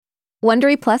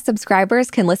Wondery Plus subscribers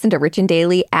can listen to Rich and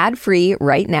Daily ad-free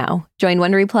right now. Join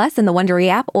Wondery Plus in the Wondery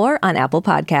app or on Apple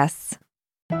Podcasts.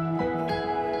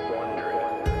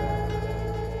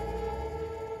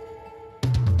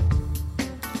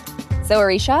 So,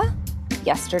 Arisha,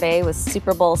 yesterday was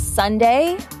Super Bowl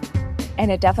Sunday,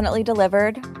 and it definitely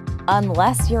delivered,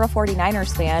 unless you're a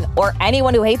 49ers fan or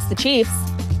anyone who hates the Chiefs.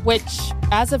 Which,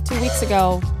 as of 2 weeks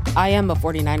ago, I am a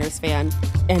 49ers fan,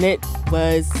 and it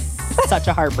was such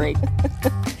a heartbreak.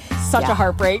 Such a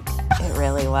heartbreak. It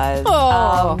really was.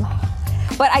 Oh.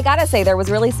 But I gotta say, there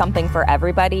was really something for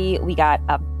everybody. We got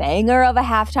a banger of a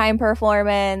halftime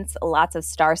performance, lots of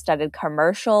star-studded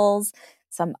commercials,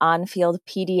 some on-field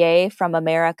PDA from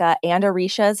America, and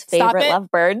Arisha's favorite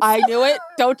lovebirds. I knew it.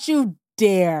 Don't you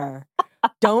dare.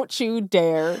 Don't you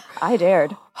dare. I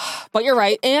dared. But you're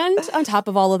right. And on top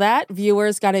of all of that,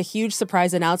 viewers got a huge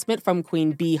surprise announcement from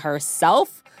Queen Bee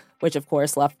herself, which of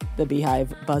course left the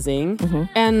Beehive buzzing. Mm-hmm.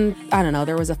 And I don't know,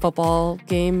 there was a football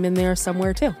game in there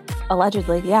somewhere too.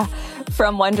 Allegedly, yeah.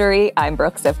 From Wondery, I'm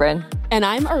Brooke Sifrin. And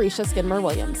I'm Arisha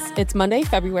Skidmore-Williams. It's Monday,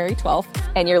 February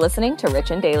 12th. And you're listening to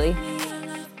Rich and Daily.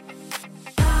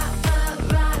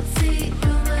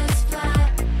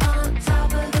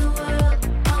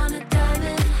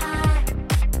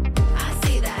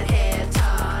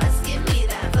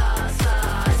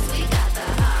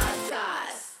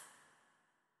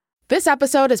 This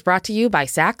episode is brought to you by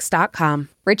Saks.com.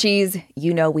 Richies,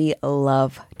 you know we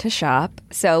love to shop,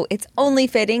 so it's only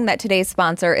fitting that today's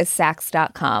sponsor is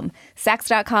Saks.com.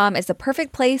 Saks.com is the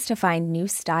perfect place to find new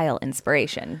style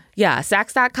inspiration. Yeah,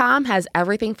 Saks.com has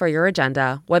everything for your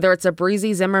agenda, whether it's a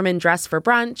breezy Zimmermann dress for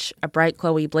brunch, a bright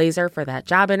Chloe blazer for that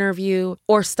job interview,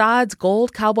 or Staud's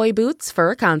gold cowboy boots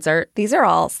for a concert. These are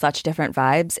all such different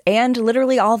vibes, and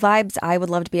literally all vibes I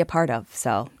would love to be a part of,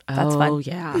 so that's fun. Oh,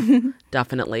 yeah,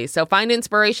 definitely. So find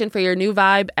inspiration for your new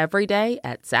vibe every day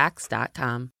at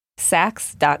Saks.com.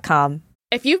 Saks.com.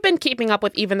 If you've been keeping up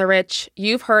with Even the Rich,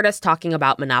 you've heard us talking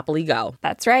about Monopoly Go.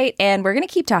 That's right, and we're going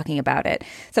to keep talking about it.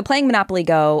 So playing Monopoly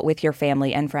Go with your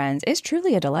family and friends is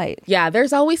truly a delight. Yeah,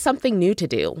 there's always something new to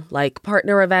do, like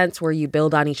partner events where you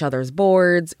build on each other's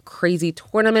boards, crazy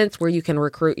tournaments where you can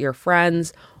recruit your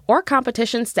friends, or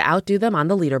competitions to outdo them on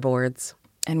the leaderboards.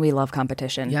 And we love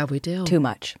competition. Yeah, we do. Too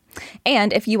much.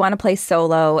 And if you want to play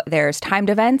solo, there's timed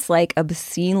events like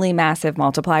obscenely massive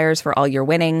multipliers for all your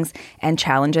winnings and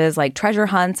challenges like treasure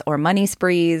hunts or money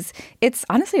sprees. It's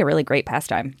honestly a really great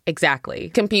pastime. Exactly.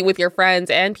 Compete with your friends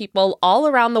and people all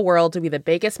around the world to be the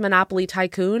biggest Monopoly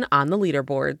tycoon on the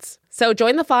leaderboards. So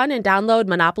join the fun and download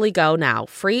Monopoly Go now,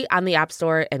 free on the App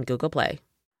Store and Google Play.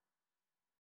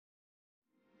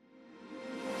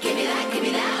 Give me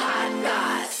that hot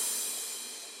goss.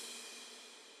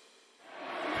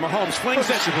 Mahomes flings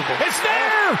it. It's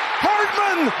there!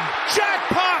 Hardman!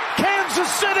 Jackpot! Kansas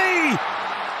City!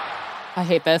 I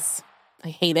hate this. I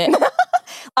hate it.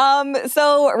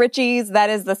 So, Richies,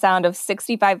 that is the sound of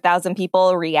 65,000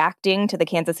 people reacting to the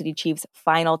Kansas City Chiefs'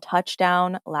 final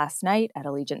touchdown last night at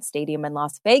Allegiant Stadium in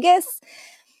Las Vegas.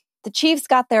 The Chiefs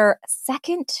got their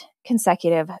second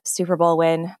consecutive Super Bowl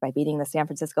win by beating the San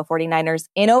Francisco 49ers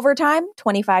in overtime,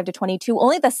 25-22.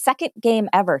 Only the second game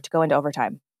ever to go into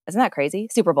overtime. Isn't that crazy?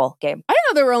 Super Bowl game. I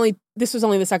didn't know this was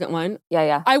only the second one.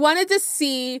 Yeah. I wanted to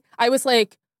see, I was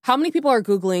like, how many people are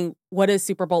Googling what does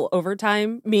Super Bowl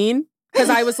overtime mean? Because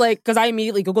I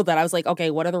immediately Googled that. I was like, okay,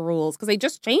 what are the rules? Because they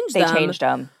just changed them. They changed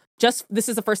them. This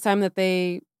is the first time that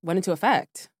they went into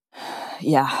effect.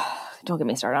 Yeah. Don't get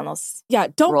me started on those. Yeah,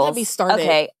 don't rules. get me started.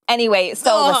 Okay. Anyway,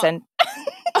 so listen.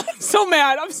 I'm so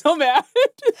mad.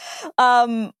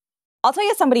 I'll tell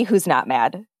you somebody who's not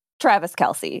mad. Travis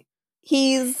Kelce.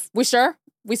 We sure?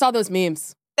 We saw those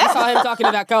memes. We saw him talking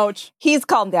to that coach. He's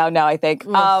calmed down now, I think.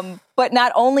 But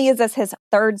not only is this his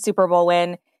third Super Bowl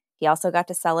win, he also got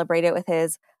to celebrate it with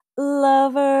his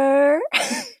lover,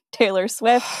 Taylor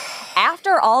Swift,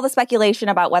 after all the speculation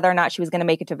about whether or not she was going to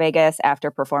make it to Vegas after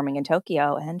performing in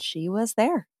Tokyo, and she was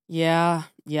there. Yeah.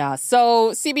 So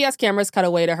CBS cameras cut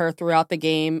away to her throughout the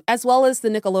game, as well as the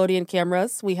Nickelodeon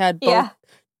cameras. We had both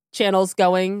channels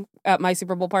going at my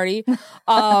Super Bowl party.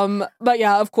 But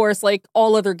yeah, of course, like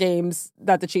all other games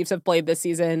that the Chiefs have played this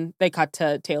season, they cut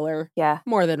to Taylor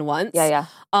more than once. Yeah.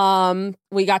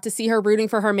 We got to see her rooting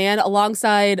for her man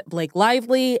alongside Blake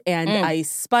Lively and Ice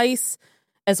Spice,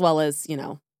 as well as,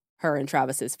 her and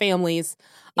Travis's families.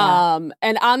 And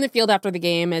on the field after the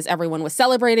game, as everyone was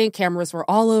celebrating, cameras were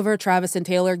all over Travis and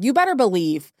Taylor. You better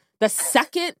believe the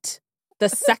second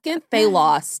they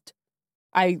lost,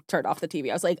 I turned off the TV.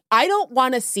 I was like, I don't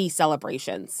want to see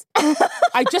celebrations.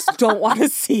 I just don't want to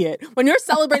see it. When you're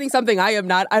celebrating something I am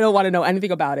not, I don't want to know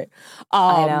anything about it.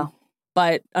 I know.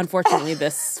 But unfortunately,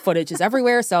 this footage is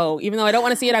everywhere. So even though I don't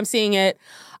want to see it, I'm seeing it.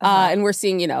 And we're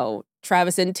seeing,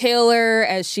 Travis and Taylor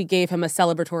as she gave him a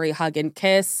celebratory hug and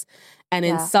kiss. And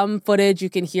in some footage, you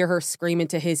can hear her scream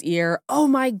into his ear, "Oh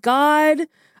my God."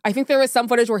 I think there was some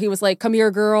footage where he was like, "Come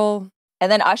here, girl."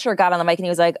 And then Usher got on the mic and he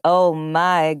was like, "Oh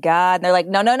my God." And they're like,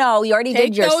 no, you already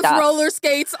did your stuff. Take those roller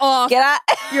skates off. Get out.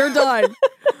 You're done.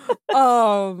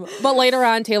 But later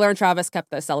on, Taylor and Travis kept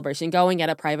the celebration going at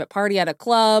a private party at a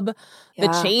club. The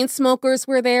Chainsmokers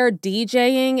were there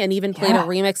DJing and even played a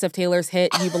remix of Taylor's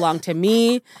hit, "You Belong to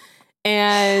Me."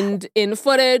 And in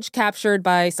footage captured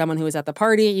by someone who was at the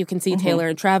party, you can see Taylor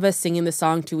and Travis singing the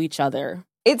song to each other.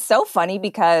 It's so funny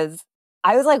because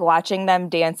I was like watching them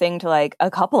dancing to like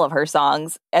a couple of her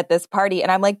songs at this party.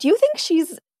 And I'm like, do you think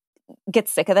she's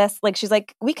gets sick of this? Like, she's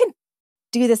like, we can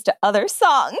do this to other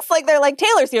songs. Like, they're like,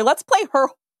 Taylor's here. Let's play her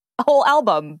whole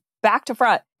album back to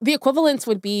front. The equivalence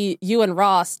would be you and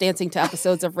Ross dancing to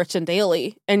episodes of Rich and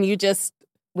Daily. And you just...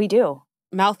 We do.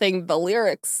 Mouthing the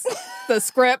lyrics, the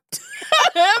script.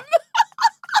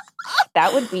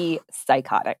 That would be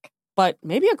psychotic. But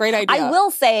maybe a great idea. I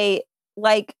will say,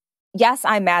 like, yes,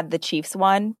 I'm mad the Chiefs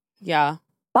won. Yeah.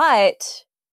 But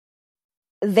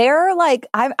they're like,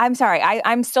 I'm sorry,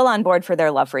 I'm still on board for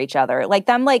their love for each other. Like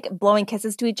them like blowing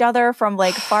kisses to each other from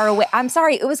like far away. I'm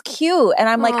sorry, it was cute. And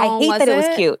I'm like, I hate that it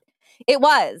was cute. It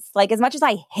was. Like, as much as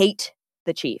I hate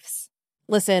the Chiefs.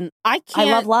 Listen, I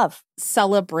love love.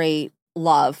 Celebrate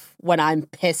love when I'm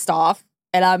pissed off.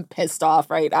 And I'm pissed off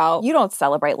right now. You don't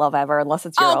celebrate love ever unless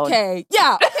it's your own. Okay.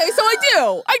 Yeah. Okay. So I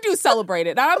do. I do celebrate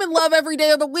it. I'm in love every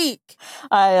day of the week.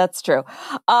 That's true.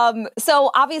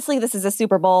 So obviously this is a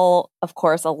Super Bowl. Of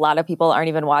course, a lot of people aren't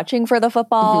even watching for the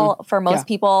football. For most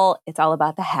people, it's all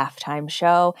about the halftime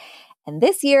show. And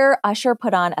this year, Usher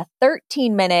put on a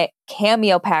 13-minute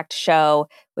cameo-packed show,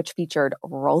 which featured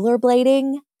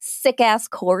rollerblading, sick-ass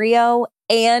choreo,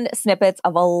 and snippets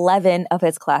of 11 of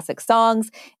his classic songs,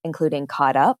 including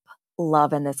Caught Up,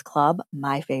 Love in This Club,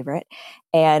 my favorite,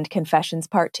 and Confessions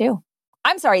Part 2.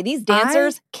 I'm sorry, these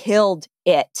dancers killed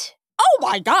it. Oh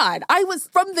my God. I was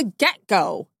from the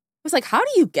get-go. I was like, how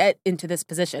do you get into this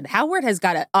position? Howard has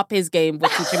got to up his game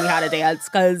with teaching me how to dance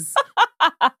because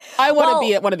I want to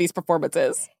be at one of these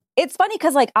performances. It's funny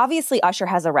because, like, obviously Usher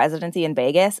has a residency in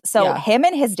Vegas. So him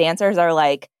and his dancers are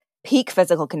like peak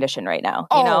physical condition right now,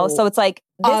 you know? So it's like,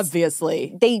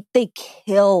 obviously they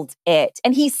killed it.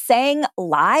 And he sang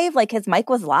live, like his mic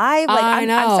was live. Like, I'm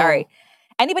sorry.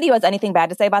 Anybody who has anything bad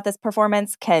to say about this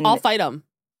performance I'll fight them.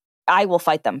 I will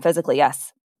fight them physically,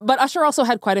 yes. But Usher also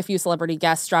had quite a few celebrity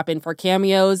guests drop in for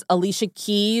cameos. Alicia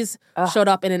Keys showed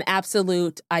up in an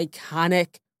absolute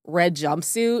iconic red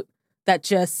jumpsuit that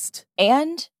just...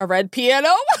 And? A red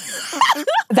piano.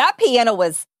 That piano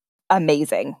was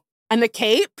amazing. And the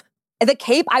cape? The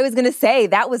cape, I was going to say,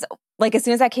 that was, like, as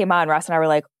soon as that came on, Ross and I were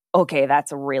like, okay,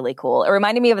 that's really cool. It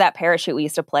reminded me of that parachute we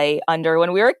used to play under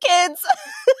when we were kids.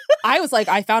 I was like,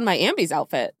 I found my Ambi's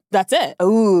outfit. That's it.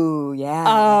 Ooh,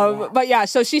 yeah. But yeah,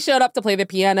 so she showed up to play the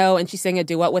piano and she sang a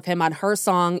duet with him on her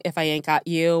song, If I Ain't Got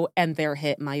You, and their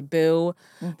hit, My Boo.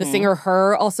 Mm-hmm. The singer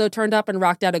Her also turned up and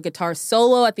rocked out a guitar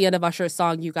solo at the end of Usher's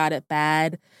song, You Got It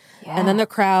Bad. Yeah. And then the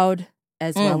crowd,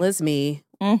 as well as me,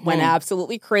 went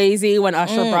absolutely crazy when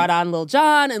Usher brought on Lil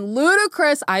Jon and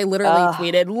Ludacris. I literally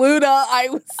tweeted,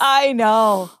 Luda. I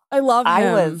know. I love him.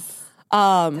 I was.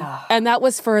 And that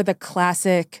was for the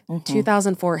classic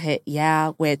 2004 hit,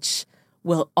 Yeah, which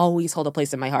will always hold a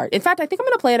place in my heart. In fact, I think I'm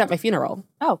going to play it at my funeral.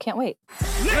 Oh, can't wait.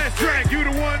 Let's drag you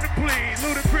the one to please.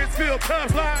 Ludacris feel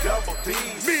tough like double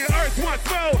D's. Me and Earth once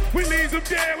more. We leave them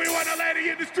dead. We want a lady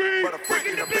in the street. But a freak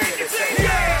in the bed and say,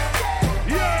 yeah,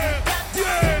 yeah,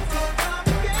 yeah.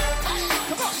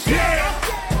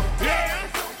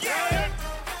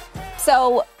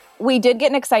 So we did get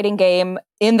an exciting game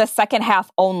in the second half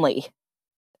only.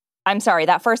 I'm sorry,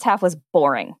 that first half was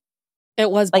boring. It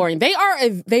was boring.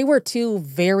 They were two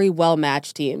very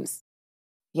well-matched teams.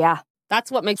 Yeah.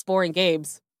 That's what makes boring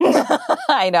games.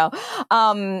 I know.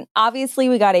 Obviously,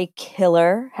 we got a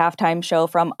killer halftime show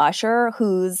from Usher,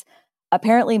 who's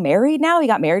apparently married now. He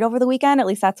got married over the weekend. At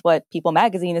least that's what People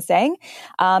Magazine is saying.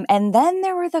 And then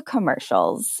there were the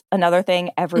commercials, another thing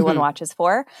everyone watches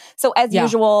for. So as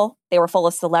usual, they were full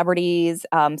of celebrities.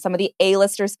 Some of the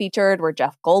A-listers featured were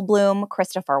Jeff Goldblum,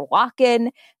 Christopher Walken,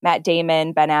 Matt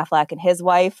Damon, Ben Affleck, and his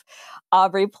wife,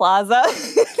 Aubrey Plaza.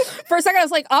 For a second, I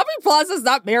was like, Aubrey Plaza's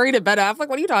not married to Ben Affleck?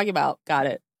 What are you talking about? Got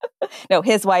it. No,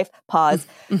 his wife, pause.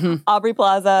 Aubrey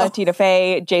Plaza, Tina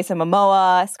Fey, Jason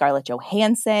Momoa, Scarlett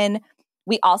Johansson.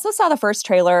 We also saw the first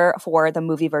trailer for the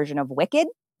movie version of Wicked,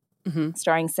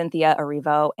 starring Cynthia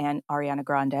Erivo and Ariana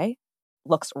Grande.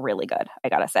 looks really good, I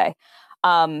gotta say.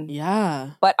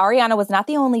 Yeah. But Ariana was not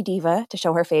the only diva to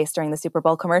show her face during the Super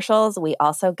Bowl commercials. We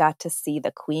also got to see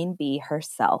the queen bee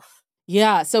herself.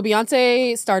 Yeah. So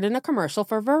Beyonce starred in a commercial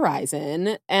for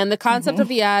Verizon. And the concept of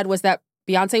the ad was that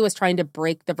Beyonce was trying to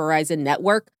break the Verizon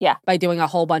network by doing a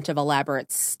whole bunch of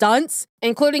elaborate stunts,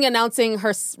 including announcing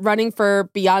her running for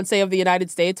Beyonce of the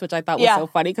United States, which I thought was so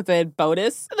funny because they had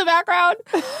BOTUS in the background.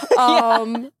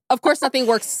 Of course, nothing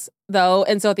works, though.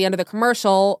 And so at the end of the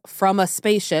commercial, from a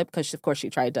spaceship, because of course she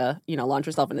tried to, launch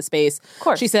herself into space,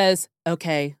 she says,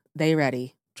 okay, they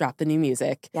ready. Drop the new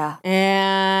music. Yeah.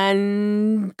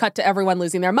 And cut to everyone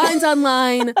losing their minds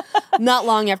online. Not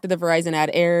long after the Verizon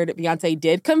ad aired, Beyonce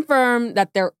did confirm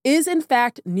that there is, in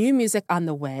fact, new music on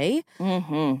the way.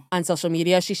 On social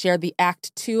media, she shared the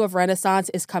Act 2 of Renaissance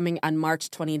is coming on March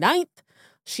 29th.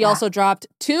 She also dropped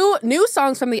 2 new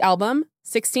songs from the album,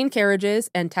 16 Carriages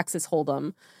and Texas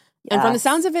Hold'em. And from the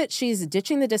sounds of it, she's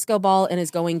ditching the disco ball and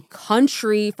is going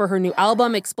country for her new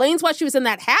album. Explains why she was in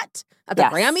that hat at the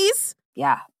Grammys.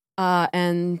 Yeah.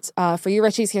 And for you,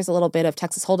 Richies, here's a little bit of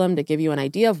Texas Hold'em to give you an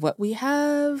idea of what we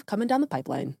have coming down the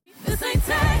pipeline. This ain't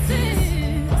Texas,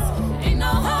 ain't no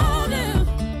hold'em.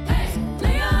 Hey,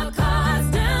 lay your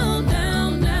cards down,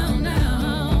 down, down,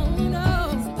 down.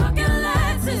 No, pocket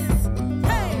Lexus,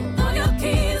 hey, throw your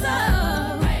keys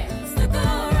up, hey, stick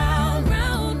around,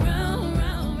 round, round,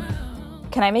 round,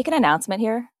 round. Can I make an announcement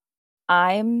here?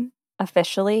 I'm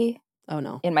officially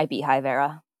in my Beehive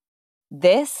era.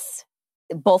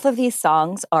 Both of these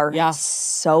songs are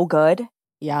so good.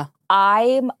 Yeah.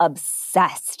 I'm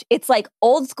obsessed. It's like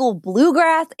old school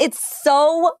bluegrass. It's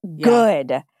so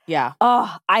good. Yeah.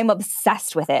 Oh, I'm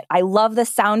obsessed with it. I love the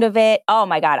sound of it. Oh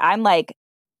my God. I'm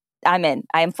in.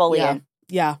 I am fully in.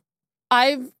 Yeah.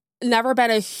 I've never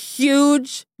been a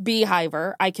huge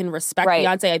Beehiver. I can respect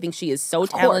Beyonce. I think she is so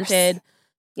talented.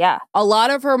 Yeah. A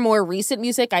lot of her more recent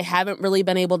music I haven't really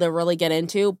been able to really get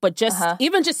into, but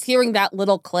even just hearing that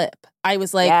little clip, I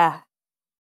was like,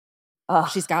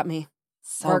 she's got me.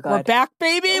 So good. We're back,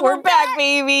 baby. We're back,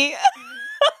 baby.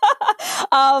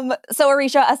 So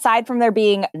Arisha, aside from there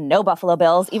being no Buffalo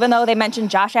Bills, even though they mentioned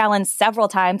Josh Allen several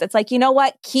times, it's like, you know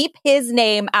what? Keep his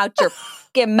name out your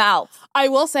fucking mouth. I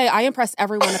will say I impressed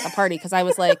everyone at the party because I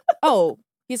was like, oh,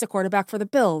 he's a quarterback for the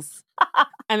Bills.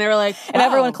 And they were like, wow, and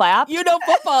everyone clapped. You know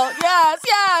football.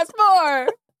 Yes, more.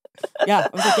 Yeah. I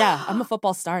was like, yeah, I'm a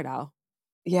football star now.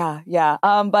 Yeah.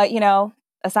 But,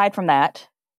 aside from that,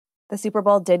 the Super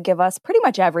Bowl did give us pretty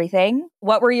much everything.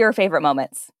 What were your favorite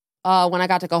moments? When I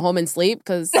got to go home and sleep,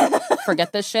 because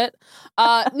forget this shit.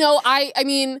 No, I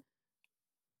mean,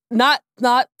 not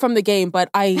from the game, but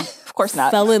I of course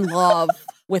not fell in love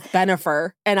with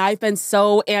Bennifer. And I've been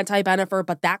so anti-Bennifer,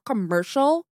 but that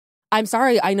commercial, I'm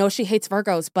sorry, I know she hates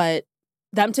Virgos, but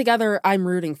them together, I'm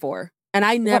rooting for. And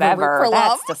I never root for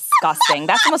love. That's disgusting.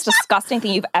 That's the most disgusting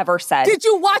thing you've ever said. Did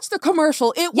you watch the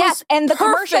commercial? It was and the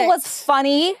commercial was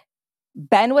funny.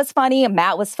 Ben was funny.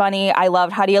 Matt was funny. I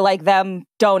loved How Do You Like Them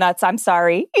Donuts? I'm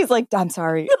sorry. He's like, I'm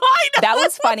sorry. I know, that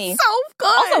was funny. So good.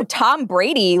 Also, Tom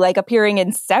Brady, appearing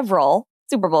in several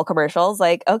Super Bowl commercials.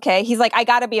 Okay. He's like, I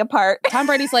got to be a part. Tom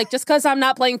Brady's like, just because I'm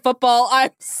not playing football, I'm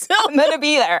going to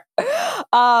be there.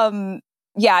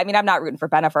 Yeah, I mean, I'm not rooting for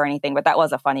Bennifer or anything, but that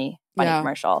was a funny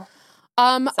commercial.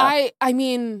 I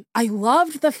mean, I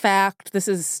loved the fact, this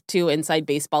is too inside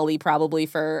baseball-y probably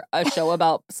for a show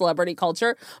about celebrity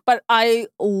culture, but I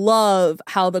love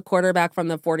how the quarterback from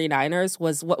the 49ers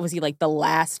was he like the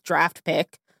last draft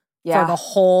pick for the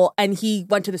whole, and he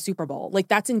went to the Super Bowl.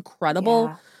 That's incredible.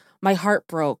 Yeah. My heart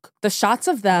broke. The shots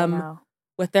of them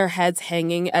with their heads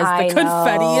hanging as the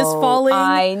confetti is falling.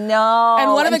 I know.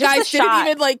 And one of the guys didn't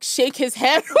even shake his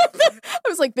head. I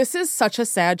was like, this is such a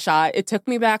sad shot. It took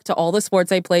me back to all the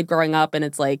sports I played growing up. And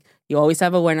it's like, you always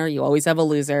have a winner. You always have a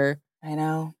loser. I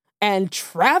know. And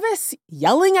Travis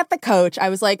yelling at the coach. I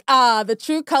was like, the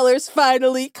true colors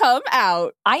finally come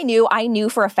out. I knew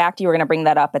for a fact you were going to bring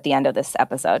that up at the end of this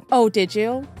episode. Oh, did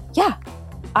you? Yeah.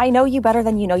 I know you better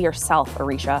than you know yourself,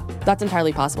 Arisha. That's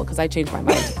entirely possible because I changed my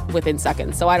mind within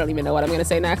seconds. So I don't even know what I'm going to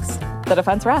say next. The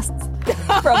defense rests.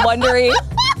 From Wondery,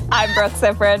 I'm Brooke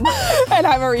Sifrin. And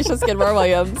I'm Arisha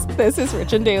Skidmore-Williams. This is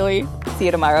Rich and Daily. See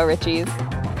you tomorrow, Richies.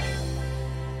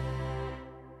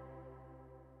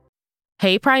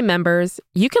 Hey, Prime members.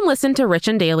 You can listen to Rich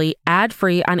and Daily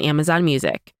ad-free on Amazon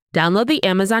Music. Download the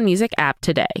Amazon Music app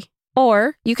today.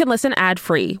 Or you can listen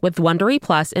ad-free with Wondery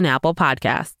Plus in Apple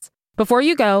Podcasts. Before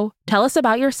you go, tell us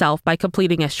about yourself by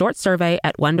completing a short survey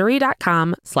at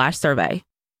Wondery.com/survey.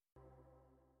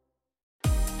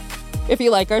 If you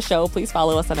like our show, please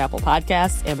follow us on Apple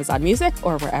Podcasts, Amazon Music,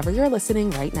 or wherever you're listening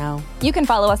right now. You can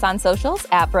follow us on socials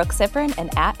at Brooke Sifrin and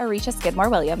at Arisha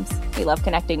Skidmore-Williams. We love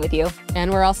connecting with you.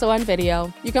 And we're also on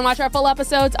video. You can watch our full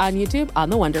episodes on YouTube on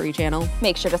the Wondery channel.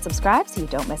 Make sure to subscribe so you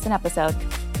don't miss an episode.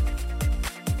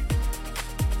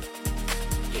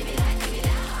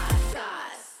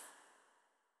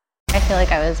 I feel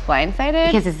like I was blindsided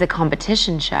because it's a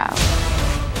competition show.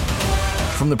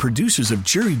 From the producers of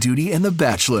Jury Duty and The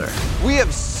Bachelor. We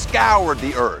have scoured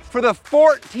the earth for the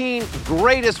 14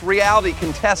 greatest reality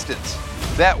contestants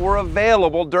that were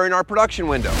available during our production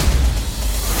window.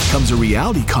 Comes a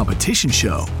reality competition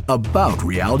show about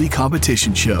reality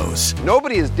competition shows.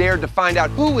 Nobody has dared to find out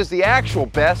who is the actual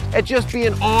best at just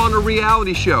being on a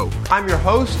reality show. I'm your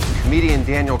host, comedian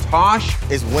Daniel Tosh.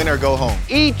 It's win or go home.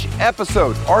 Each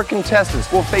episode, our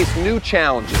contestants will face new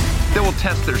challenges that will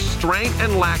test their strength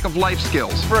and lack of life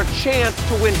skills for a chance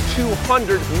to win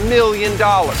 $200 million.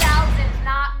 Thousands,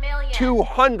 not millions.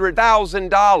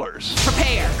 $200,000.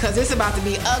 Prepare, because it's about to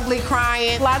be ugly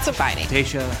crying, lots of fighting.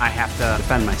 Tasha, I have to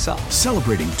defend myself.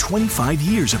 Celebrating 25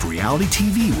 years of reality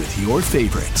TV with your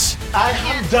favorites. I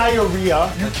have diarrhea.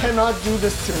 You cannot do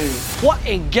this to me. What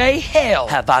in gay hell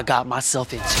have I got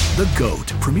myself into? The GOAT,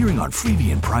 premiering on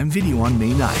Freevee and Prime Video on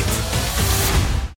May 9th.